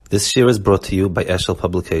This year is brought to you by Eshel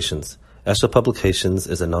Publications. Eshel Publications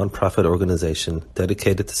is a non-profit organization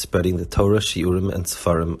dedicated to spreading the Torah, Shiurim, and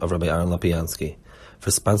Sefarim of Rabbi Aaron Lapiansky. For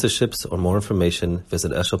sponsorships or more information,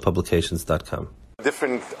 visit eshelpublications.com.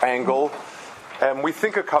 Different angle. We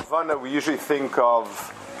think of Kavanah, we usually think of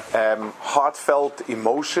heartfelt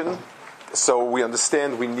emotion. So we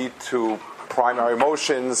understand we need to prime our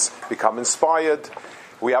emotions, become inspired.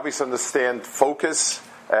 We obviously understand focus.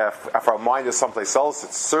 If our mind is someplace else,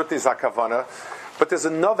 it certainly is not Kavanah. But there's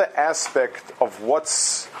another aspect of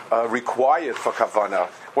what's required for Kavanah,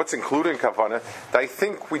 what's included in Kavanah, that I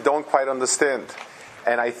think we don't quite understand.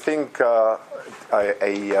 And I think a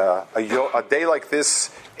day like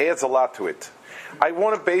this adds a lot to it. I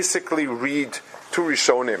want to basically read two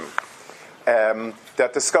Rishonim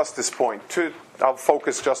that discuss this point. I'll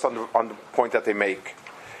focus just on the point that they make.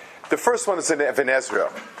 The first one is in Even Ezra.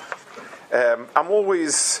 I'm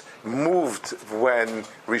always moved when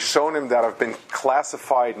Rishonim that have been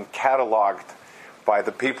classified and cataloged by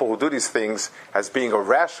the people who do these things as being a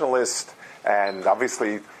rationalist and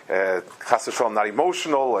obviously Chas v'Shalom not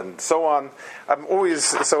emotional and so on.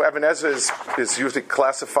 So Even Ezra is usually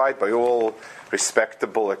classified by all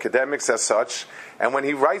respectable academics as such, and when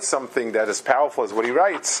he writes something that is powerful as what he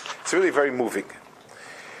writes, it's really very moving.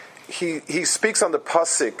 He speaks on the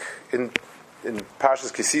pasuk in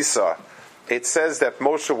Parshas Kisisa. It says that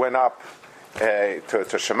Moshe went up to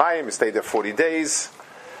Shemayim, he stayed there 40 days.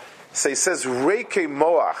 So he says, Reikei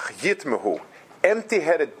moach yitmehu,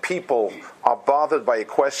 empty-headed people are bothered by a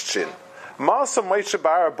question. What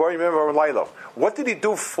did he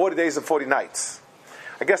do 40 days and 40 nights?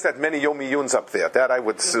 I guess that many Yom Iyuns up there, that I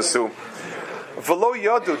would assume. V'lo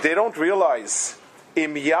yodu, they don't realize,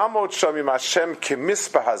 im yamod shamim Hashem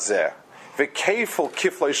kemispa hazeh, v'keifel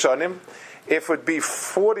kifloi shanim, if it would be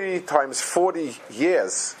 40 times 40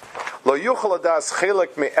 years, lo yuchal adas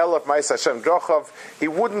chelek me'elav ma'is Hashem drochav, he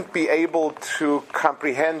wouldn't be able to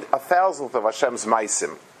comprehend 1,000th of Hashem's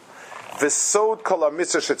ma'asim. V'sod kol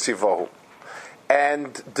ha-mitzvah shetzivohu,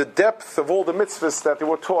 and the depth of all the mitzvahs that they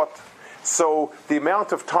were taught. So the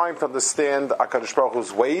amount of time to understand HaKadosh Baruch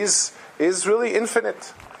Hu's ways is really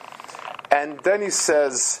infinite. And then he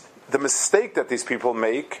says, the mistake that these people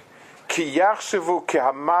make, they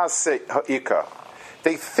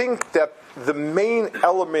think that the main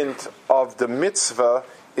element of the mitzvah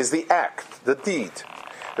is the act, the deed.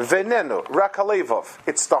 Venenu, rakalevov.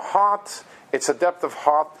 It's the heart, it's a depth of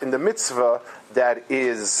heart in the mitzvah that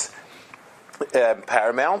is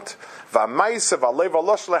paramount. And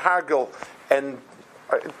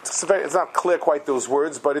it's not clear quite those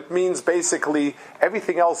words, but it means basically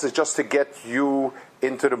everything else is just to get you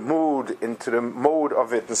into the mode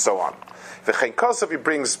of it, and so on. V'chein kosav, he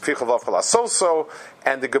brings P'chavav Chalasoso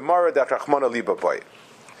and the Gemara that Rachmana Liba Boy.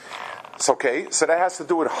 So that has to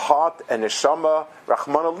do with heart and neshama.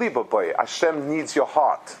 Rachmana Liba Boy, Hashem needs your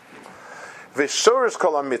heart. V'shorish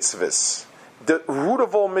kol ha-mitzvahs, the root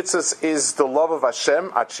of all mitzvahs is the love of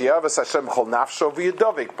Hashem. Achiavas Hashem chol nafsho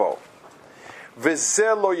v'yedavik bo.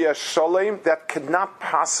 V'zeh lo yeshalem, that cannot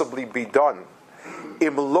possibly be done.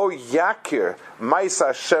 Im lo yakir ma'is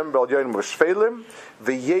Hashem b'al yonim v'shvelim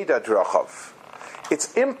v'yeda drachav.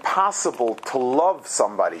 It's impossible to love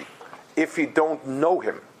somebody if you don't know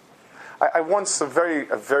him. I once a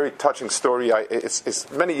very touching story. It's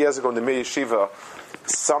many years ago in the Mir Yeshiva.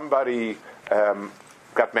 Somebody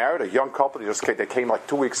got married, a young couple. They came like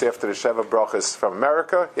 2 weeks after the Sheva Brachas from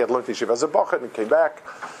America. He had learned Yeshiva as a Bachar and came back.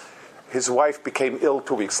 His wife became ill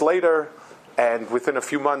 2 weeks later. And within a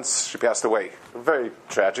few months, she passed away. Very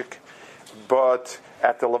tragic. But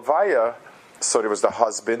at the Levaya, so there was the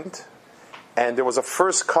husband, and there was a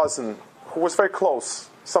first cousin who was very close,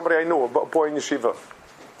 somebody I knew, a boy in yeshiva.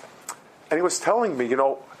 And he was telling me,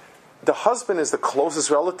 the husband is the closest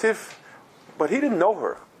relative, but he didn't know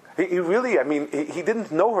her. He really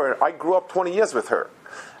didn't know her. I grew up 20 years with her.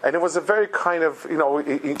 And it was a very kind of,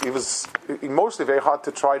 it was emotionally very hard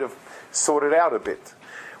to try to sort it out a bit.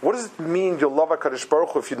 What does it mean you love HaKadosh Baruch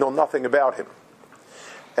Hu if you know nothing about him?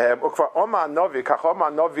 It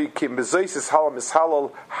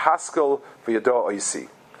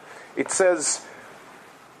says,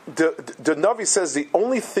 the Navi says the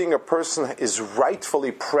only thing a person is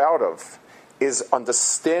rightfully proud of is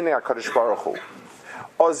understanding HaKadosh Baruch Hu.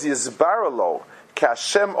 Oz yizbaralo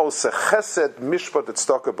k'Hashem oseh chesed mishpat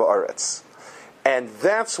tzedakah ba'aretz. And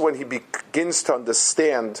that's when he begins to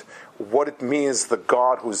understand what it means, the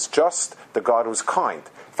God who's just, the God who's kind.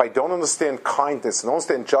 If I don't understand kindness and don't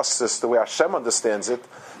understand justice the way Hashem understands it,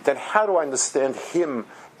 then how do I understand him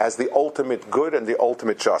as the ultimate good and the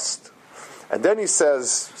ultimate just? And then he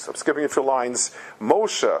says, so I'm skipping a few lines,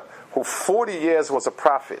 Moshe, who 40 years was a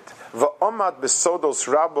prophet. V'omad besodos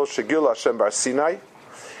rabo shegil Hashem bar Sinai.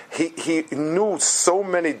 He knew so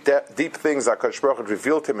many deep things that HaKadosh Baruch Hu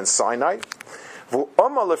revealed to him in Sinai.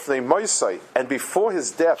 And before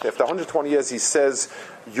his death, after 120 years, he says,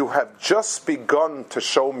 "You have just begun to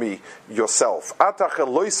show me yourself."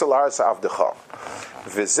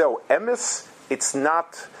 It's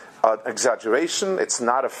not an exaggeration. It's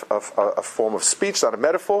not a form of speech, not a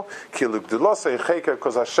metaphor.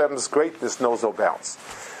 Because Hashem's greatness knows no bounds.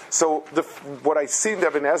 So what I see in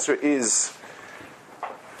Ibn Ezra is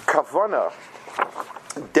kavana,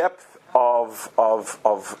 depth of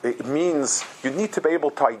it means you need to be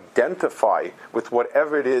able to identify with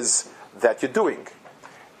whatever it is that you're doing.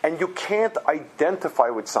 And you can't identify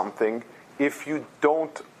with something if you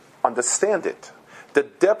don't understand it. The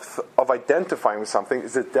depth of identifying with something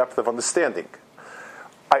is the depth of understanding.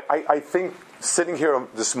 I think sitting here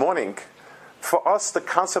this morning, for us the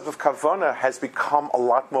concept of kavana has become a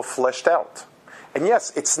lot more fleshed out. And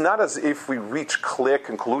yes, it's not as if we reach clear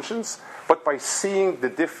conclusions, but by seeing the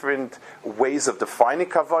different ways of defining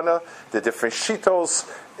kavana, the different shitos,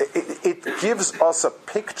 it gives us a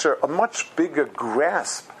picture, a much bigger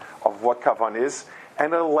grasp of what kavana is,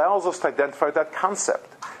 and it allows us to identify that concept.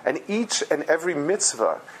 And each and every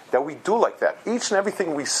mitzvah that we do like that, each and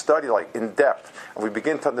everything we study like in depth, and we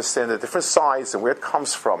begin to understand the different sides and where it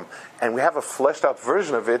comes from, and we have a fleshed out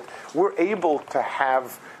version of it, we're able to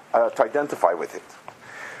have to identify with it.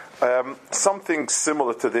 Something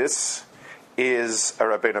similar to this is a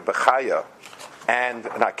Rabbeinu Bechaya and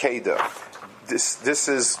an Akedah. This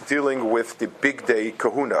is dealing with the big day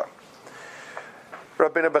kahuna.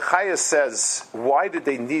 Rabbeinu Bechaya says, why did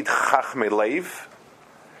they need Chachmei Leiv?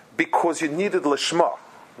 Because you needed Lishma,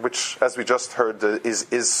 which, as we just heard,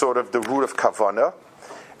 is sort of the root of Kavana.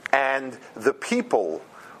 And the people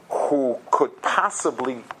who could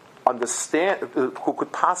possibly understand, who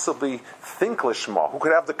could possibly think Lishma, who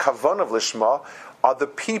could have the Kavana of Lishma, are the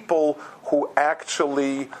people who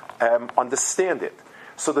actually understand it.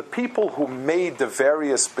 So the people who made the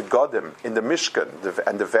various begodim in the Mishkan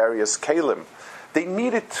and the various Kalim, they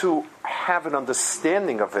needed to have an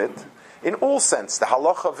understanding of it in all sense, the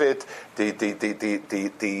halach of it,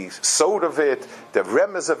 the sod of it, the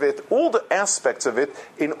remez of it, all the aspects of it,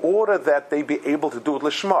 in order that they be able to do it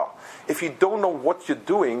lishma. If you don't know what you're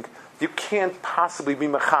doing, you can't possibly be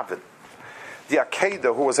mechaven. The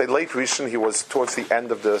Akedah, who was a late Rishon, he was towards the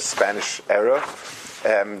end of the Spanish era,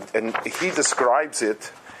 and he describes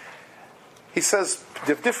it. He says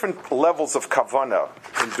there are different levels of kavana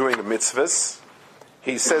in doing the mitzvahs.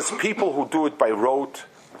 He says people who do it by rote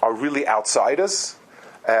are really outsiders.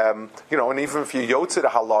 And even if you yotze the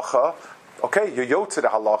halacha, okay, you yotze the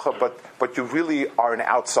halacha, but you really are an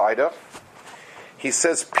outsider. He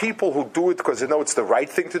says people who do it because they know it's the right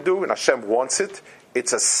thing to do and Hashem wants it,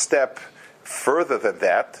 it's a step further than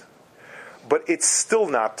that, but it's still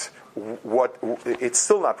not what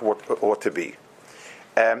ought to be.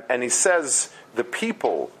 And he says the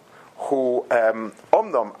people who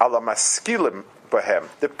omnom ala maskilim bahem,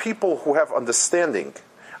 the people who have understanding,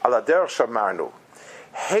 ala derech shamarnu,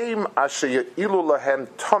 heim asher yeilu lahem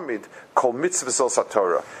tamid kol mitzvahs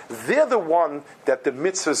HaTorah. They're the one that the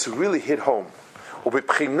mitzvahs really hit home.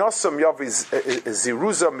 Ubepchinosam yaviz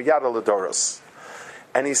ziruzam yad aladoros.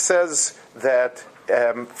 And he says that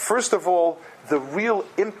first of all, the real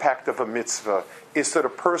impact of a mitzvah is to the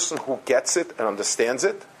person who gets it and understands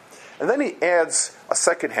it. And then he adds a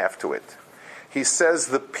second half to it. He says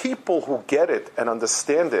the people who get it and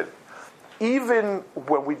understand it, even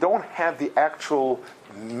when we don't have the actual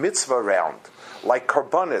mitzvah around, like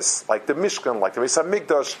Karbanis, like the Mishkan, like the Beis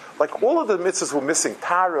HaMikdash, like all of the mitzvahs we're missing,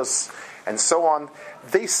 Taras, and so on,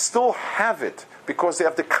 they still have it because they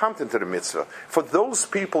have the content of the mitzvah. For those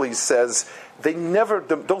people, he says, those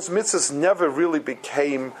mitzvahs never really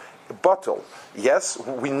became batul. Yes,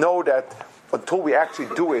 we know that until we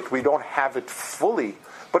actually do it, we don't have it fully,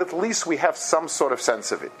 but at least we have some sort of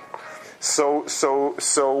sense of it. So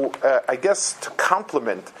I guess to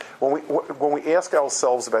complement, when we ask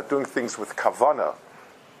ourselves about doing things with kavana,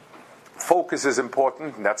 focus is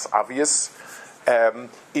important, and that's obvious.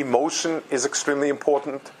 Emotion is extremely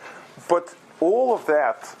important, but all of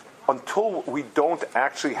that, until we don't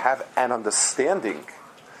actually have an understanding,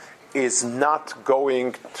 is not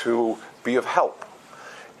going to be of help.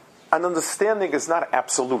 An understanding is not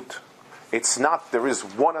absolute. It's not, there is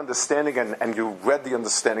one understanding and you read the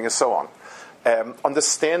understanding and so on.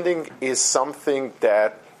 Understanding is something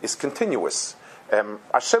that is continuous.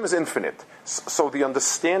 Hashem is infinite, so the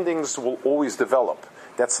understandings will always develop.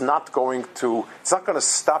 It's not going to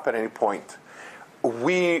stop at any point.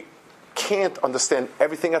 We can't understand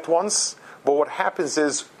everything at once, but what happens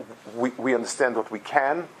is we understand what we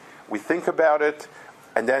can, we think about it,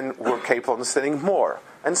 and then we're capable of understanding more,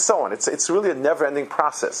 and so on. It's really a never-ending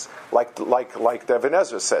process, like the Ibn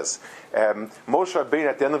Ezra says. Moshe Rabbeinu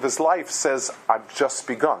at the end of his life says, "I've just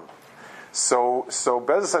begun." So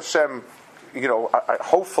Be'ez Hashem,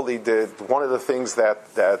 hopefully one of the things that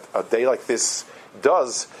a day like this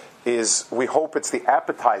does is we hope it's the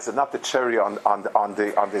appetizer, not the cherry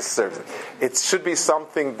on this service. It should be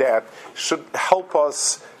something that should help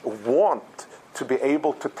us want to be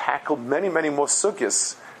able to tackle many, many more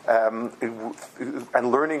sugyas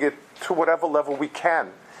and learning it to whatever level we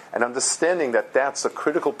can, and understanding that that's a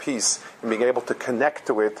critical piece in being able to connect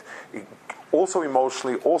to it, also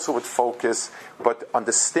emotionally, also with focus, but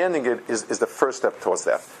understanding it is the first step towards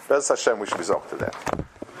that. Be'ez Hashem, we should result to that.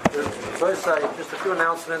 Just a few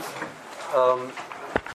announcements.